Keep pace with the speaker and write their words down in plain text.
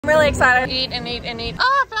I'm really excited. Eat and eat and eat.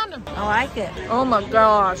 Oh, I found him. I like it. Oh my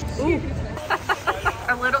gosh. Ooh.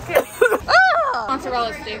 A little kid. Ah!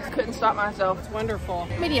 Mozzarella sticks. Couldn't stop myself. It's wonderful.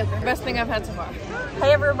 Mediocre. Best thing I've had so far.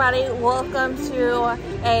 Hey everybody, welcome to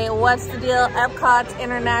a What's the Deal Epcot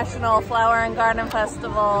International Flower and Garden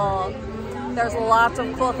Festival. There's lots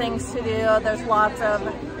of cool things to do. There's lots of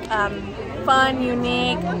fun,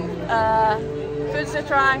 unique foods to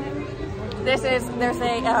try.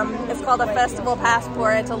 It's called a festival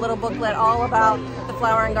passport. It's a little booklet all about the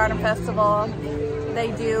Flower and Garden Festival.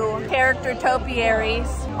 They do character topiaries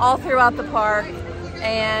all throughout the park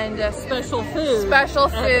and special food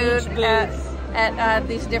at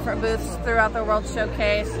these different booths throughout the World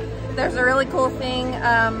Showcase. There's a really cool thing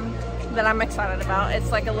that I'm excited about. It's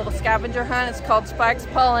like a little scavenger hunt. It's called Spike's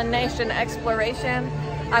Pollination Exploration.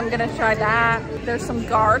 I'm gonna try that. There's some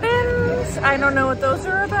gardens. I don't know what those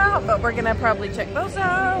are about, but we're gonna probably check those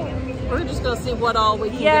out. We're just gonna see what all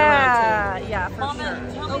we can get around to. Yeah, for sure.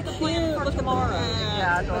 Tell me the plan for tomorrow.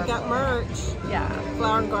 Yeah, we got merch. Yeah.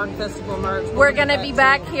 Flower and Garden Festival merch. We're gonna be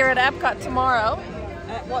back here at Epcot tomorrow.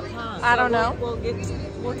 At what time? I don't know. We'll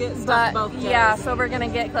get stuff both days. Yeah, so we're gonna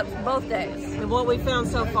get clips both days. And what we found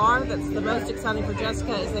so far that's the most exciting for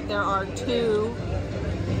Jessica is that there are 2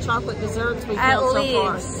 chocolate desserts we found so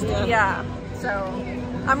far. Yeah. So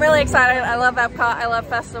I'm really excited. I love Epcot. I love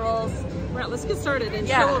festivals. Right, let's get started and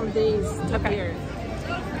show them these here.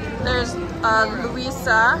 There's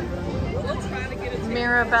Louisa,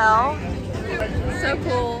 Mirabelle. So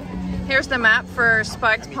cool. Here's the map for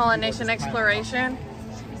Spike's Pollination Exploration.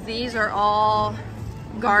 These are all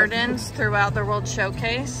gardens throughout the World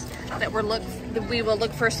Showcase that we will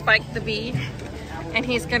look for Spike the bee. And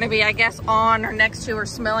he's gonna be, I guess, on or next to or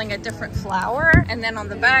smelling a different flower. And then on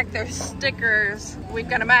the back, there's stickers. We've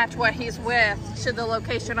gotta match what he's with to the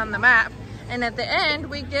location on the map. And at the end,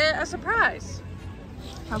 we get a surprise.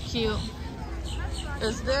 How cute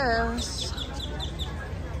is this?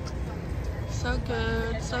 So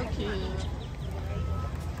good, so cute.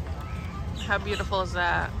 How beautiful is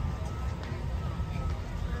that?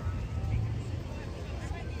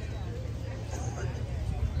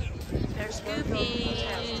 There's Goofy.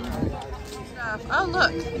 Oh,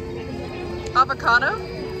 look. Avocado?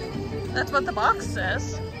 That's what the box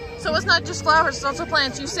says. So it's not just flowers, it's also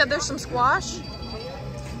plants. You said there's some squash?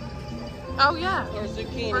 Oh, yeah. Or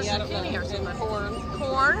zucchini, or zucchini or something. Corn.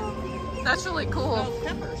 Corn? That's really cool. Oh,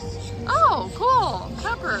 peppers. Oh, cool.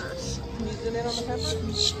 Peppers. Can you zoom in on the peppers?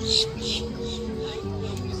 You see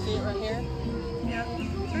it right here? Yeah,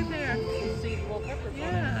 it's right there. You see the little peppers.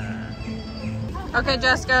 Yeah. Okay,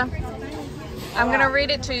 Jessica. I'm gonna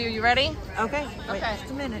read it to you. You ready? Okay. Wait Okay.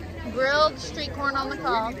 just a minute. Grilled street corn on the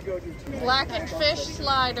cob, blackened fish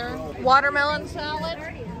slider, watermelon salad,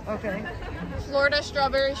 Okay. Florida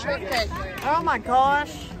strawberry shortcake. Oh my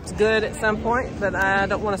gosh. It's good at some point, but I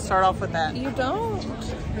don't want to start off with that. You don't?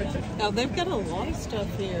 Now they've got a lot of stuff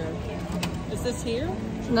here. Is this here?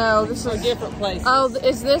 No, this Or is different places? Oh,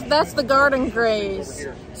 is this? That's the garden graze.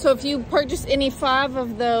 So if you purchase any 5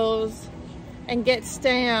 of those and get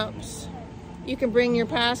stamps, you can bring your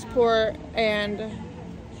passport and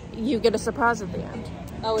you get a surprise at the end.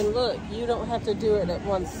 Oh, and look, you don't have to do it at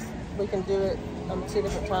once. We can do it 2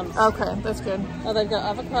 different times. Okay, that's good. Oh, they've got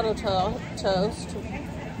avocado toast.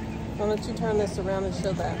 Why don't you turn this around and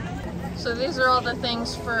show that? So these are all the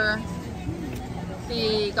things for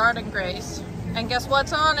the garden graze. And guess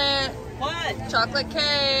what's on it? What? Chocolate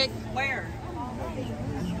cake. Where?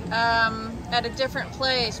 At a different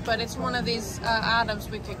place, but it's one of these items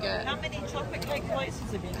we could get. How many chocolate cake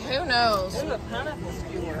places have you got? Who knows? Ooh, a pineapple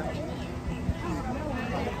skewer.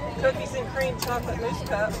 Cookies and cream chocolate mousse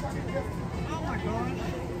cup. Oh my gosh.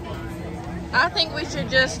 I think we should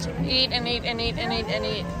just eat and eat and eat and eat and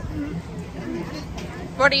eat.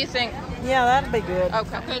 What do you think? Yeah, that'd be good.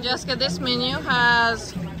 Okay. Okay, Jessica, this menu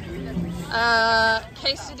has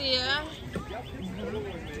quesadilla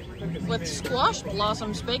with squash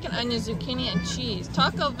blossoms, bacon, onions, zucchini, and cheese.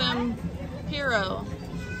 Taco vampiro,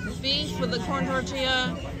 beef with a corn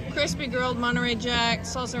tortilla, crispy grilled Monterey Jack,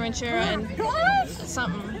 salsa ranchera, and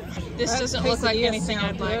something. This doesn't look like anything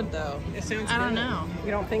I'd like. Though. It sounds I don't good. know.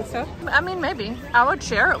 You don't think so? I mean, maybe. I would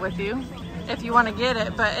share it with you if you want to get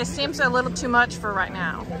it, but it seems a little too much for right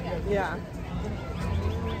now. Yeah.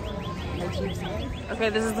 Okay,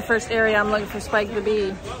 this is the first area I'm looking for Spike the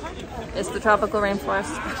bee. It's the tropical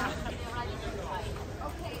rainforest.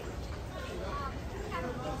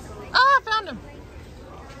 Oh, I found him!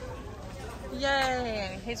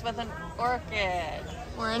 Yay! He's with an orchid.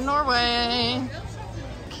 We're in Norway.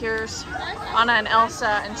 Here's Anna and Elsa,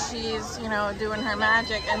 and she's, you know, doing her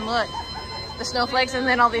magic. And look, the snowflakes, and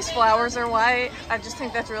then all these flowers are white. I just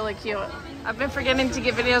think that's really cute. I've been forgetting to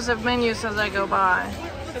get videos of menus as I go by.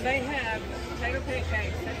 So they have potato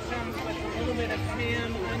pancakes that comes with a little bit of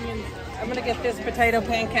ham, onions. I'm gonna get this potato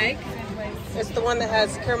pancake. It's the one that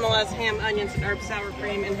has caramelized ham, onions, and herb sour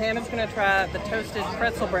cream. And Hannah's gonna try the toasted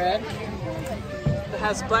pretzel bread that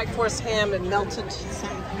has Black Forest ham and melted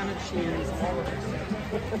some kind of cheese.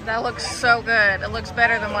 That looks so good. It looks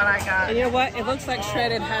better than what I got. And you know what? It looks like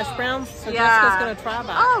shredded hash browns. So Jessica's gonna try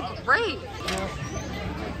that. Oh, great.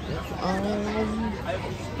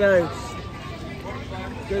 Thanks.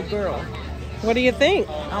 Good girl. What do you think?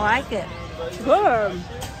 I like it. Good.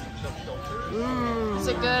 Is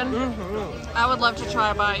it good? I would love to try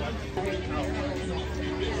a bite.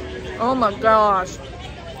 Oh my gosh.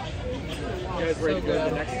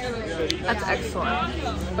 That's excellent.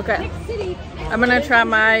 Okay. I'm gonna try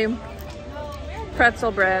my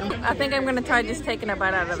pretzel bread. I think I'm gonna try just taking a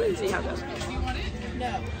bite out of it and see how it goes.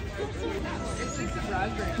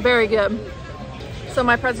 Very good. So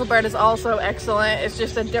my pretzel bread is also excellent. It's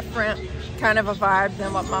just a different kind of a vibe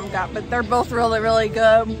than what Mom got, but they're both really, really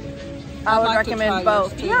good. I would recommend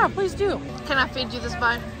both. Yeah, please do. Can I feed you this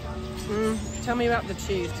bite? Tell me about the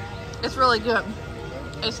cheese. It's really good.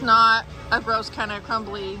 It's not a gross kind of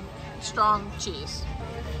crumbly, strong cheese.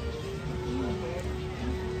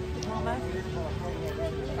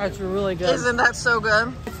 That's really good. Isn't that so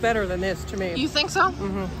good? It's better than this to me. You think so?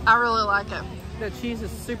 I really like it. The cheese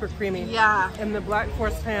is super creamy. Yeah. And the Black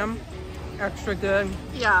Forest ham, extra good.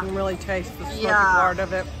 Yeah. You can really taste the smoky part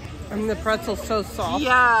of it. And the pretzel's so soft.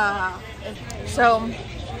 Yeah. So,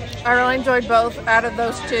 I really enjoyed both out of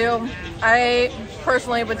those two. I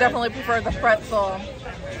personally would definitely prefer the pretzel.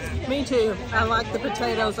 Me too. I like the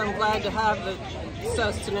potatoes. I'm glad to have the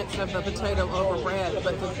sustenance of the potato over bread,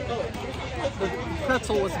 but the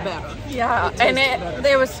pretzel was better. Yeah, and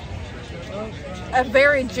there was a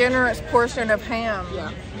very generous portion of ham,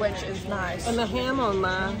 which is nice. And the ham on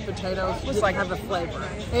my potatoes didn't have a flavor.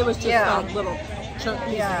 It was just like little chunk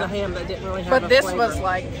pieces of ham that didn't really have a flavor. But this was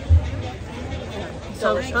like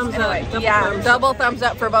so thumbs up. Double thumbs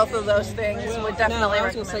up for both of those things. Would definitely I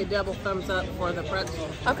was recommend. gonna say double thumbs up for the pretzel.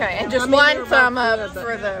 Okay, and just one thumb up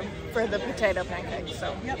for the potato pancakes.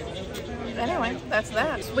 So anyway, that's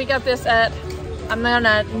that. We got this at, I'm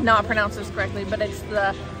gonna not pronounce this correctly, but it's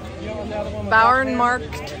the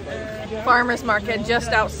Bauernmarkt Farmers Market just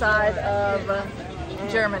outside of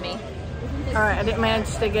Germany. All right, I didn't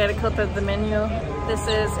manage to get a clip of the menu. This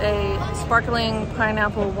is a sparkling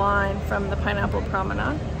pineapple wine from the Pineapple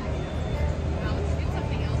Promenade.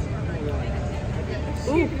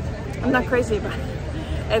 Ooh, I'm not crazy about it.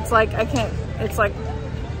 It's like, it's like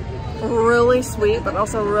really sweet, but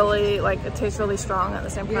also really, like, it tastes really strong at the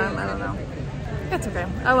same time. I don't know. It's okay.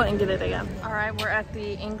 I wouldn't get it again. All right, we're at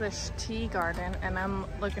the English Tea Garden, and I'm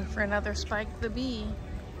looking for another Spike the Bee.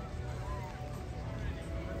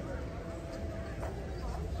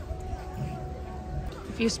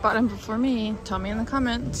 If you spot him before me, tell me in the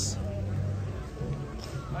comments.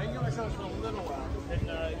 I can get myself for a little while, and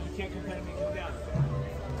you can't compare me to down.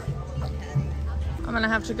 I'm gonna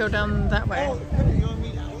have to go down that way. Oh, you want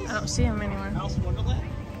me Alice? I don't see him anywhere. Alice in Wonderland?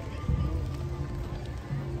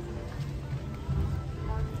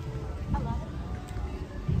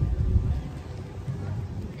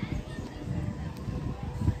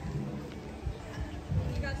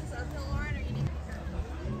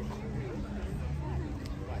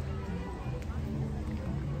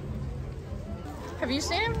 Have you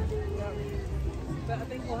seen him? But I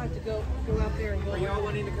think we'll have to go out there and go. Are you all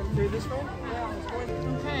wanting to come through this way?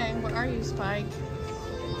 Okay, where are you, Spike?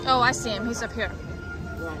 Oh, I see him. He's up here.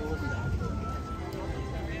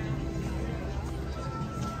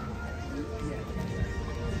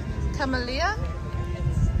 Camellia?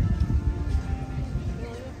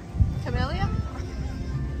 Camellia?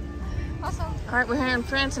 Awesome. All right, we're here in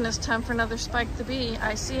France, and it's time for another Spike the Bee.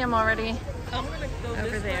 I see him already. I'm gonna go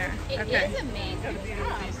Over there. It is amazing.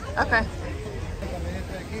 Okay.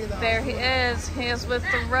 There he is. He is with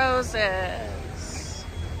the roses.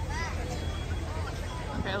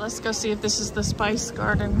 Okay, let's go see if this is the spice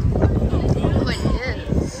garden. Oh, it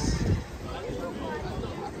is.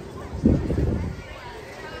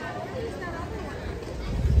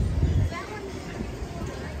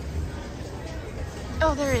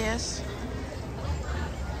 Oh, there he is.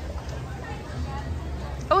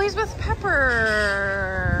 Oh, he's with peppers.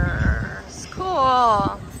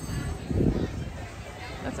 Cool.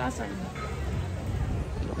 That's awesome.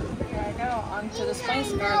 Here I go onto the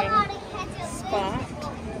spice garden spot.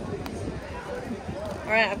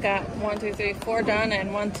 All right, I've got 1, 2, 3, 4 done,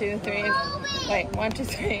 and 1, 2, 3,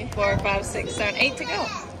 4, 5, 6, 7, 8 to go.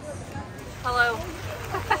 Hello.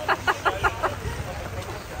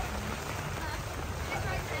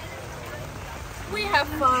 We have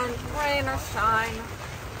fun, rain or shine.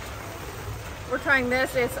 We're trying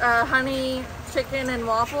this. It's honey chicken and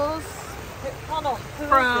waffles from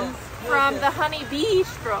the Honey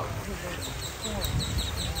Bistro.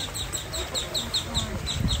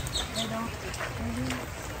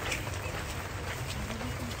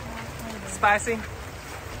 Spicy.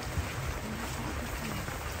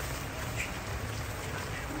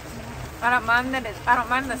 I don't mind that I don't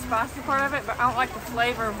mind the spicy part of it, but I don't like the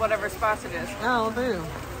flavor of whatever spice it is. Oh, boo.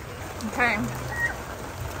 Okay.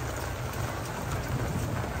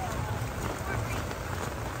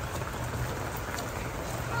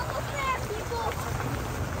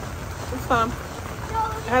 It's fun.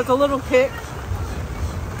 It has a little kick.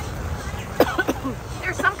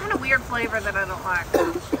 There's some kind of weird flavor that I don't like.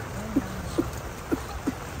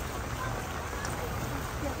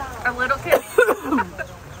 A little kick.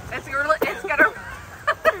 It's got a.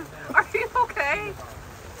 Are you okay?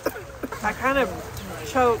 I kind of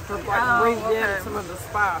choked or like breathed in some of the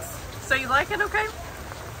spice. So you like it, okay?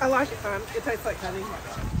 I like it fun. It tastes like honey.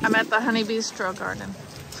 I'm at the Honey Bistro garden.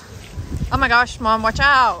 Oh my gosh, Mom, watch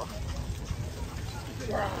out.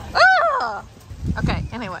 Ah! Okay,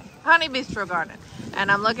 anyway, Honey Bistro garden.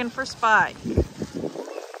 And I'm looking for Spike.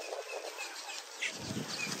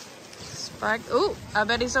 Spike, ooh, I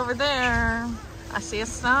bet he's over there. I see a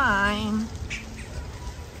sign.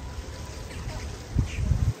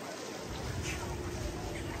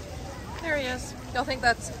 There he is. Y'all think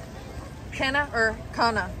that's Kana or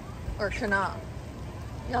Kana or Kana?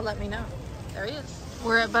 Y'all let me know. There he is.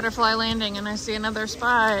 We're at Butterfly Landing and I see another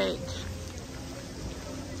Spike.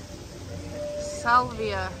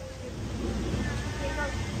 Salvia.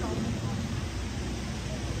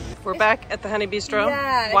 We're back at the Honey Bistro.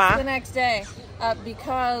 Yeah, Why? It's the next day.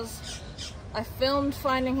 Because I filmed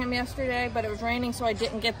finding him yesterday, but it was raining, so I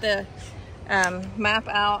didn't get the map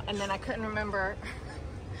out, and then I couldn't remember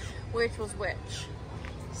which was which.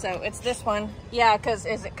 So it's this one. Yeah, because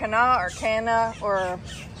is it Kana or Kana or...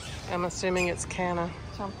 I'm assuming it's Kana.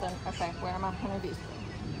 something. Okay, where am I? Honey Bistro.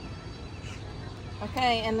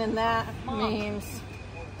 Okay, and then that means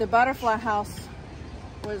the butterfly house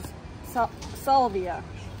was Salvia.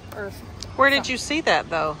 Or Where did you see that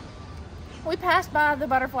though? we passed by the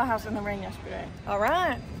butterfly house in the rain yesterday. All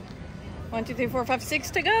right. 1, 2, 3, 4, 5,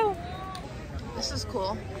 6 to go. This is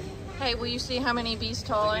cool. Hey, will you see how many bees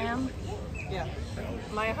tall I am? Yeah.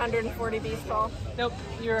 Am I 140 bees tall? Nope.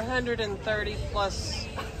 You're 130 plus.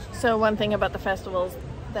 So one thing about the festivals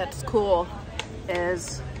that's cool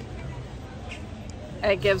is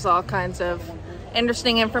it gives all kinds of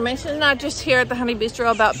interesting information, not just here at the Honey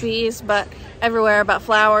Bistro about bees, but everywhere about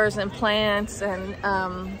flowers and plants and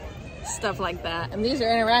stuff like that. And these are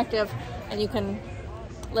interactive, and you can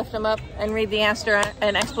lift them up and read the answer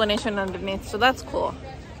and explanation underneath, so that's cool.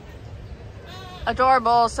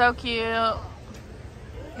 Adorable, so cute.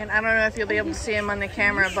 And I don't know if you'll be able to see them on the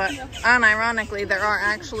camera, but unironically, there are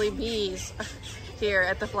actually bees here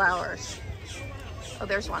at the flowers. Oh,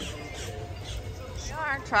 there's one.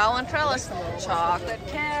 Trowel and trellis. Chocolate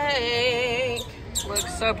cake.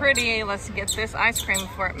 Looks so pretty. Let's get this ice cream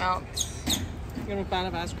before it melts. You're gonna find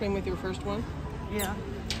an ice cream with your first one? Yeah.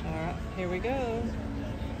 All right, here we go.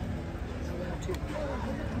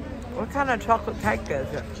 What kind of chocolate cake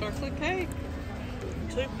is it? Chocolate cake.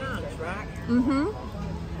 2 kinds, right?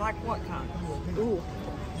 Mm-hmm. Like what kind? Ooh.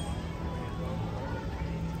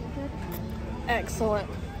 Excellent.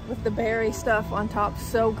 With the berry stuff on top,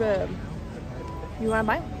 so good. You want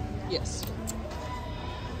to bite? Yes.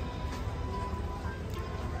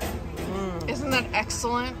 Isn't that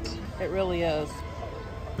excellent? It really is.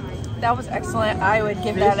 That was excellent. I would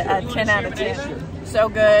give that a 10 out of 10. So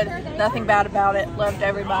good. Nothing bad about it. Loved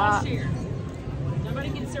every bite.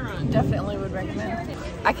 Definitely would recommend.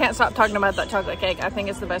 I can't stop talking about that chocolate cake. I think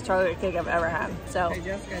it's the best chocolate cake I've ever had. So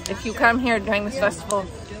if you come here during this festival,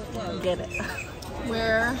 get it.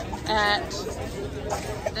 We're at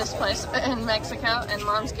this place in Mexico, and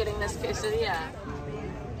Mom's getting this quesadilla.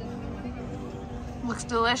 Looks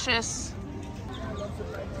delicious.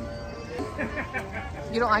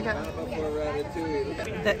 You don't like it?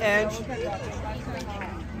 The edge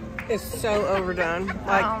is so overdone.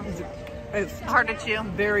 Like it's Hard to chew.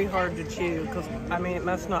 very hard to chew because I mean it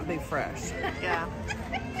must not be fresh. Yeah.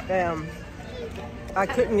 I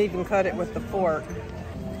couldn't even cut it with the fork.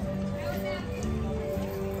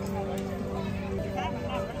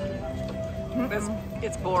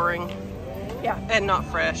 It's boring. Yeah. And not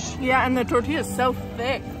fresh. Yeah, and the tortilla is so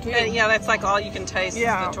thick, too. Yeah, that's like all you can taste is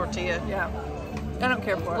the tortilla. Yeah. I don't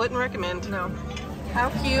care for it. Wouldn't recommend. No. How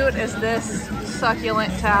cute is this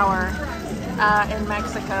succulent tower in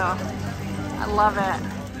Mexico? I love it.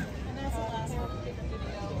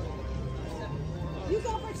 You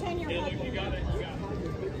go pretend you're You got it.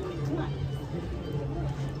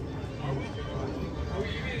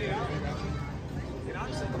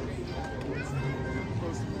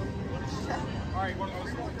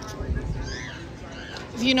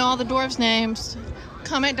 If you know all the dwarves' names,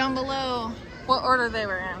 comment down below what order they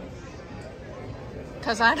were in.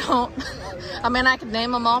 Because I don't. I mean, I could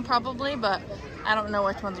name them all probably, but I don't know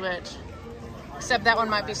which one's which. Except that one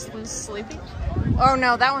might be sleepy. Oh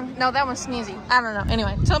no, that one's sneezy. I don't know.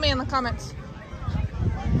 Anyway, tell me in the comments.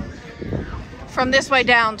 From this way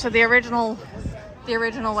down to the original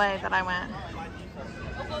way that I went.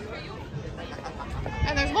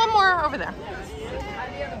 And there's one more over there.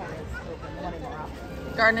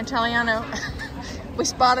 Garden Italiano. We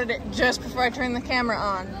spotted it just before I turned the camera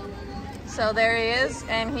on. So there he is,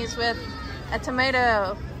 and he's with a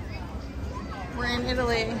tomato. We're in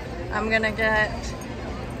Italy. I'm gonna get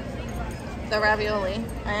the ravioli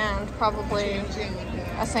and probably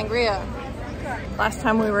a sangria. Last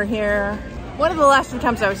time we were here, one of the last few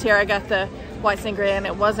times I was here, I got the white sangria and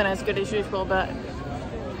it wasn't as good as usual, but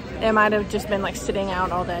it might have just been like sitting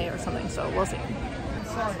out all day or something, so we'll see.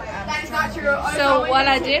 So what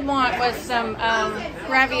I did want was some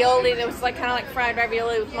ravioli that was like kind of like fried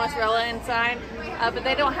ravioli with mozzarella inside, but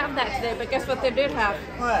they don't have that today. But guess what they did have?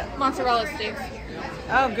 What? Mozzarella sticks.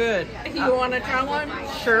 Oh, good. You want to try one?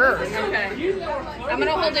 Sure. Okay. I'm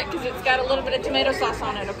gonna hold it because it's got a little bit of tomato sauce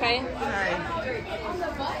on it. Okay. Okay.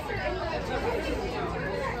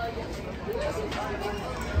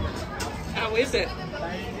 How is it?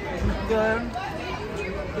 Good.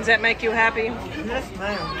 Does that make you happy? Yes,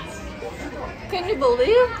 ma'am. Can you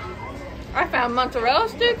believe I found mozzarella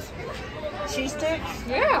sticks? Cheese sticks?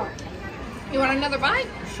 Yeah. You want another bite?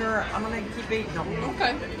 Sure. I'm gonna keep eating them.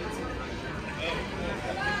 Okay.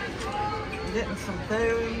 Getting some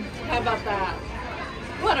food. How about that?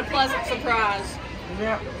 What a pleasant surprise.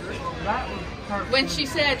 Yep. That was perfect. When she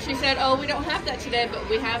said, oh, we don't have that today, but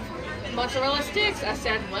we have mozzarella sticks. I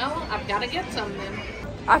said, well, I've got to get some then.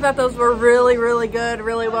 I thought those were really, really good,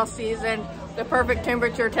 really well seasoned. The perfect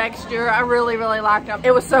temperature, texture. I really, really liked them.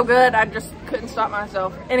 It was so good, I just couldn't stop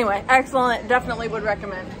myself. Anyway, excellent. Definitely would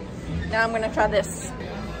recommend. Now I'm going to try this.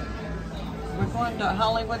 We're going to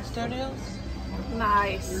Hollywood Studios.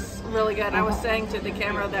 Nice. Really good. I was saying to the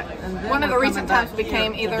camera that then one of the we're recent coming times we back here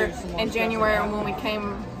came to either do some more in stuff. January or when we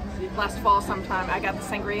came last fall sometime, I got the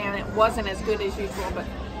sangria and it wasn't as good as usual, but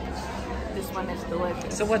this one is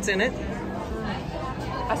delicious. So what's in it?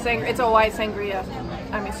 It's a white sangria.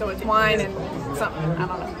 I mean, so it's wine and something. I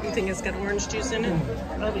don't know. You think it's got orange juice in it?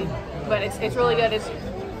 Maybe. But it's really good. It's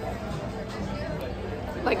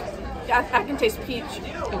like, I can taste peach.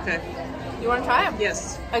 Okay. You want to try it?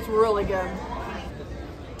 Yes. It's really good.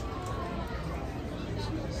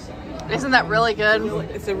 Isn't that really good?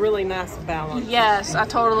 It's a really nice balance. Yes, I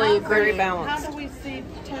totally agree. Very How balanced. do we see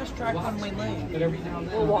test track when we leave?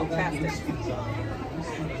 We'll walk past it.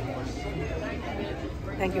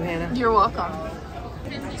 Thank you, Hannah. You're welcome.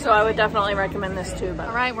 So I would definitely recommend this too. But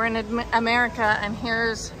all right, we're in America, and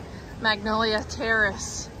here's Magnolia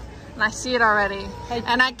Terrace, and I see it already,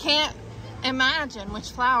 and I can't imagine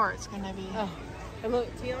which flower it's gonna be. Oh, and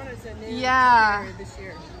look, Tiana's a new Yeah. this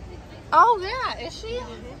year. Oh yeah, is she?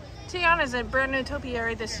 Tiana's a brand new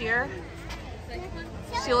topiary this year.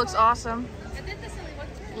 She looks awesome.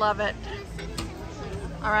 Love it.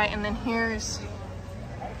 All right, and then here's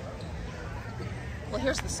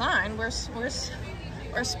the sign. Where's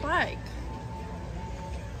Spike?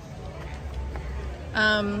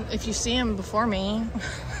 If you see him before me,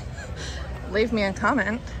 leave me a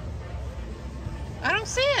comment. I don't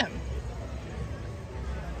see him.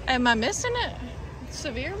 Am I missing it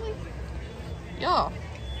severely? Y'all,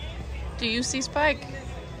 do you see Spike?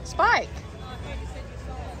 Spike.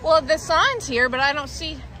 Well, the sign's here, but I don't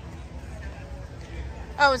see.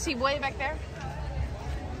 Oh, is he way back there?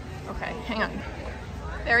 Okay, hang on.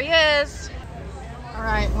 There he is. All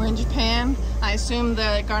right, we're in Japan. I assume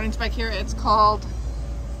the garden's back here. It's called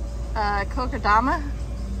Kokodama.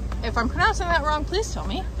 If I'm pronouncing that wrong, please tell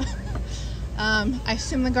me. I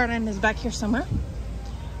assume the garden is back here somewhere.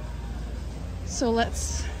 So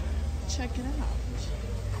let's check it out.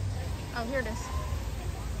 Oh, here it is.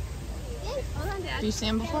 Hold on, Dad. Do you see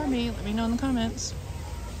him before me? Let me know in the comments.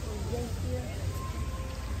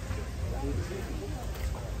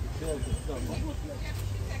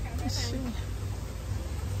 Let's see.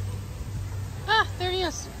 Ah, there he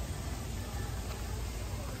is.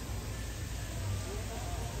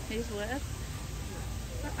 He's with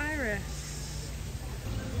the iris.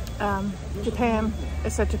 Japan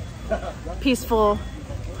is such a peaceful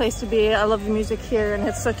place to be. I love the music here, and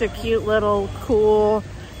it's such a cute little cool,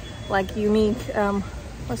 like unique,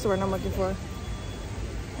 what's the word I'm looking for?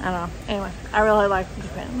 I don't know. Anyway, I really like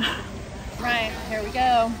Japan. Right, here we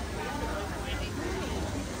go.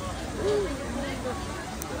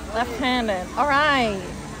 Left-handed. All right.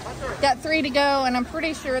 Got 3 to go, and I'm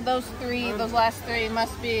pretty sure those last three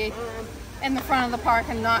must be in the front of the park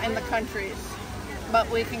and not in the countries. But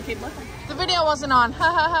we can keep looking. The video wasn't on. Ha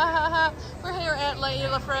ha ha ha ha. We're here at La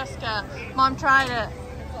Isla Fresca. Mom tried it.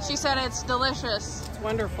 She said it's delicious. It's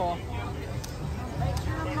wonderful.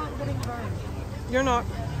 You're not.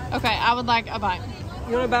 Okay, I would like a bite.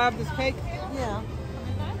 You want a bite of this cake? Yeah.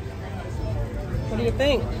 What do you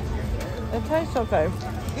think? It tastes okay.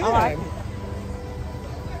 Good. I like it.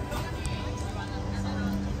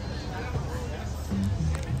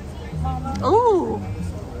 Ooh,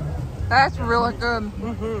 that's really good.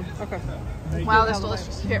 Mm-hmm. Okay. Wow, that's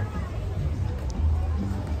delicious. Here.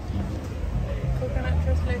 Coconut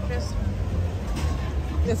delicious.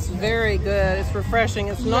 It's very good. It's refreshing.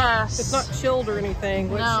 It's not. Yes. It's not chilled or anything.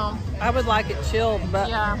 Which No. I would like it chilled, but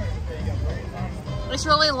Yeah. It's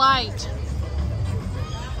really light.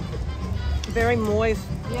 very moist.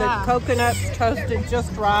 Yeah. The coconut's toasted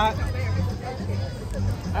just right.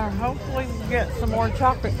 And hopefully we get some more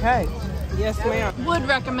chocolate cake. Yes, ma'am. Would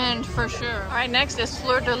recommend for sure. All right, next is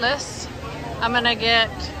fleur de lis. I'm gonna get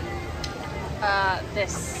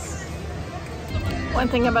this. One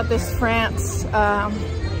thing about this France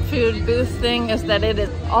food booth thing is that it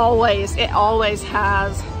always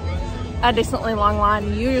has a decently long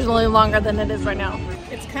line, usually longer than it is right now.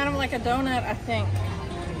 It's kind of like a donut, I think.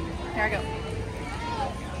 Here I go.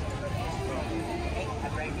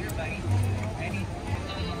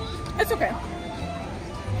 It's okay.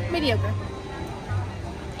 Mediocre.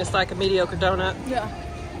 It's like a mediocre donut. Yeah.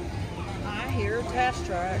 I hear test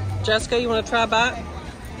track. Jessica, you want to try a bite?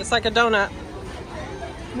 It's like a donut.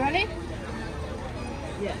 Ready?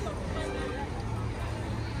 Yes.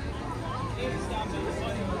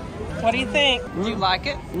 What do you think? Do you like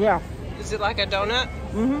it? Yeah. Is it like a donut?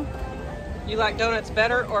 Mm-hmm. You like donuts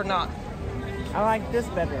better or not? I like this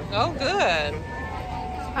better. Oh, good.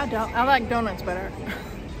 I don't. I like donuts better.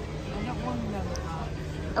 I don't want another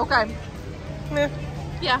one. Okay. Yeah,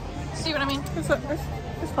 Yeah. See what I mean?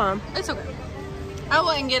 it's fine. It's okay. I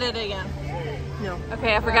wouldn't get it again. No.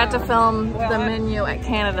 Okay, I forgot to film the menu at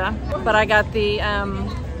Canada, but I got the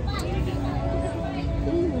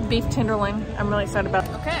beef tenderloin. I'm really excited about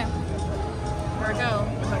it. Okay. Here we go.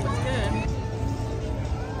 That looks good.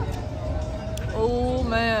 Oh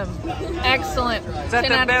man. Excellent. Is that 10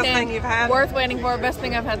 the out of best 10. thing you've had? Worth waiting for. Best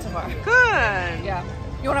thing I've had so far. Good. Yeah.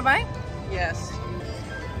 You want a bite? Yes.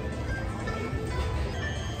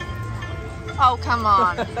 Oh, come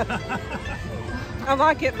on. I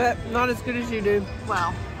like it, but not as good as you do.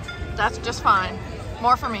 Well, that's just fine.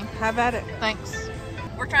 More for me. Have at it. Thanks.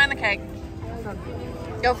 We're trying the cake.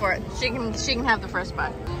 Go for it. She can have the first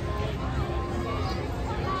bite.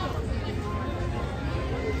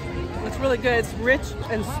 It's really good. It's rich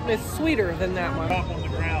and it's sweeter than that one. Up on the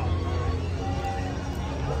ground.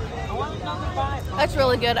 I want another bite. That's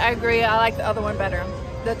really good. I agree. I like the other one better.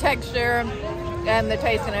 The texture and the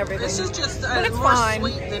taste and everything. This is just But it's more fine.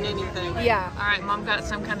 sweet than anything. Yeah. All right, Mom got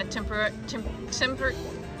some kind of tempura.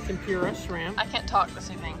 Tempura shrimp. I can't talk this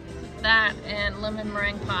evening. That and lemon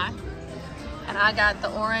meringue pie. And I got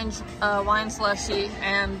the orange wine slushy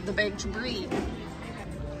and the baked brie.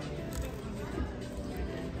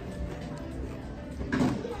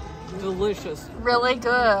 Delicious. Really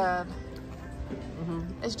good.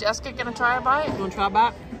 Is Jessica gonna try a bite? You want to try a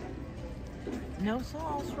bite? No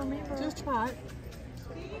sauce for me, bro. Just try it.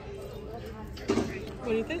 What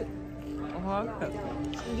do you think? I like it.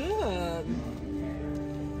 Good.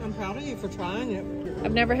 I'm proud of you for trying it.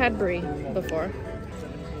 I've never had brie before.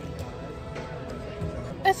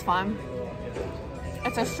 It's fine.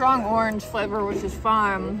 It's a strong orange flavor, which is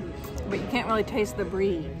fine, but you can't really taste the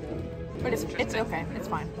brie. But it's okay. It's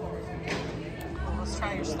fine. Let's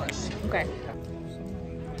try your slush. Okay.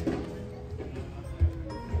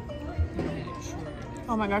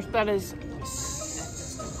 Oh my gosh, that is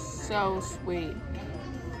so sweet.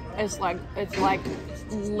 It's like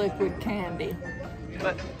liquid candy.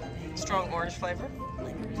 But strong orange flavor.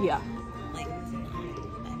 Yeah.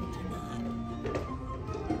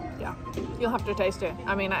 Yeah. You'll have to taste it.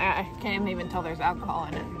 I mean, I can't even tell there's alcohol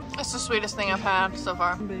in it. It's the sweetest thing I've had so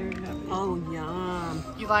far. Oh, yum.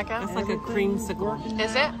 You like it? It's like a creamsicle.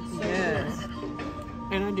 Is it? Yes.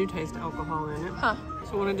 And I do taste alcohol in it. Huh.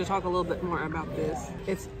 So I wanted to talk a little bit more about this.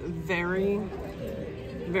 It's very,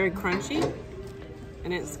 very crunchy.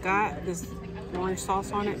 and it's got this orange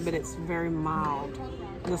sauce on it, but it's very mild,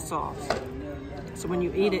 the sauce. So when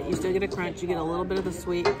you eat it, you still get a crunch, you get a little bit of the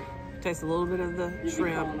sweet, taste a little bit of the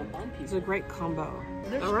shrimp. It's a great combo.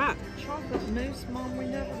 All right. Chocolate mousse, Mom, we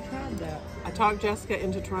never tried that. I talked Jessica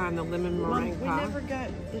into trying the lemon meringue Mom, we pie. never got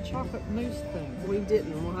the chocolate mousse thing. We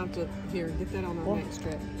didn't. We'll have to, here, get that on our next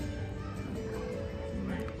trip.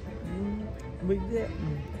 We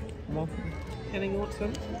didn't. Well, Hannah, you want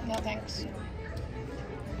some? No thanks.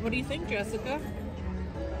 What do you think, Jessica?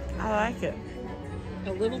 I like it.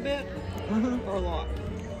 A little bit or a lot?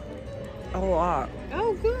 A lot.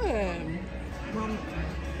 Oh, good. Mom,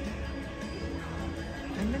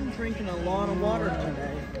 I've been drinking a lot of water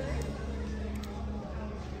today.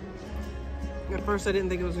 At first, I didn't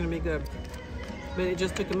think it was going to be good, but it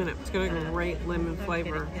just took a minute. It's got a great lemon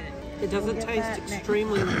flavor. It doesn't taste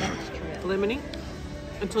extremely lemony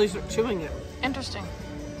until you start chewing it. Interesting.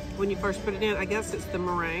 When you first put it in, I guess it's the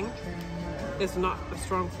meringue. It's not a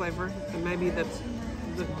strong flavor, and maybe the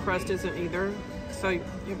crust isn't either. So you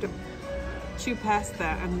have to chew past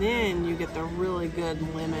that, and then you get the really good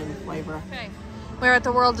lemon flavor. Okay, we're at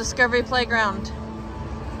the World Discovery Playground.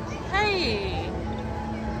 Hey!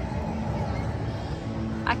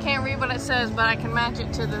 I can't read what it says, but I can match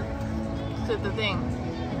it to the thing.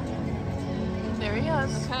 There he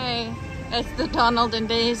is. Hey, it's the Donald and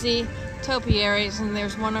Daisy topiaries, and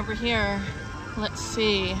there's one over here. Let's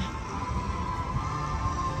see.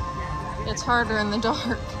 It's harder in the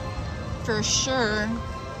dark, for sure.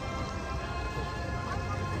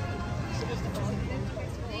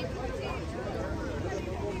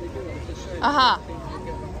 Aha!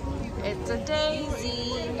 It's a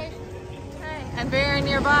daisy. Okay. And very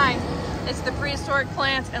nearby, it's the prehistoric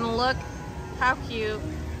plants, and look how cute.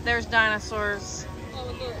 There's dinosaurs.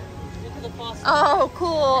 Oh,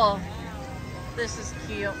 cool. This is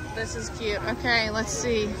cute. This is cute. Okay, let's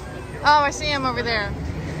see. Oh, I see him over there.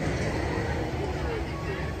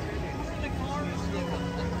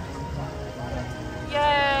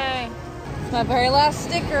 Yay! It's my very last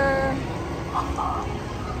sticker.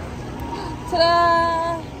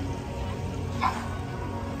 Ta-da!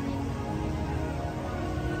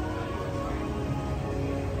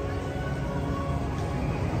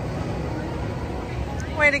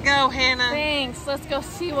 Way to go, Hannah. Thanks. Let's go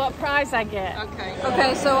see what prize I get. Okay.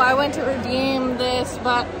 Okay, so I went to redeem this,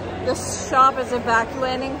 but this shop is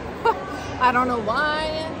evacuating. I don't know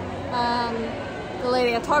why. The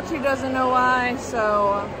lady I talked to doesn't know why,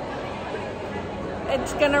 so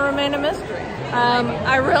it's gonna remain a mystery.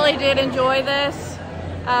 I really did enjoy this.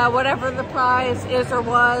 Whatever the prize is or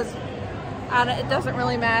was, it doesn't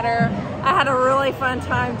really matter. I had a really fun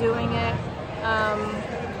time doing it.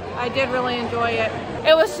 I did really enjoy it.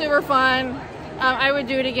 It was super fun. I would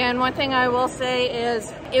do it again. One thing I will say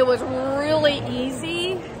is it was really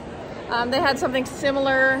easy. They had something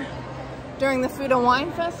similar during the Food and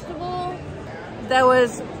Wine Festival that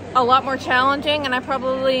was a lot more challenging, and I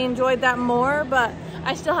probably enjoyed that more, but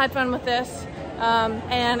I still had fun with this.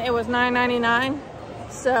 And it was $9.99,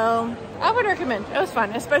 so I would recommend. It was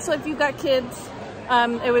fun, especially if you've got kids.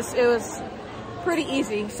 It was pretty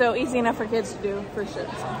easy, so easy enough for kids to do, for sure.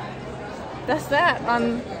 So that's that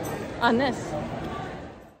on this.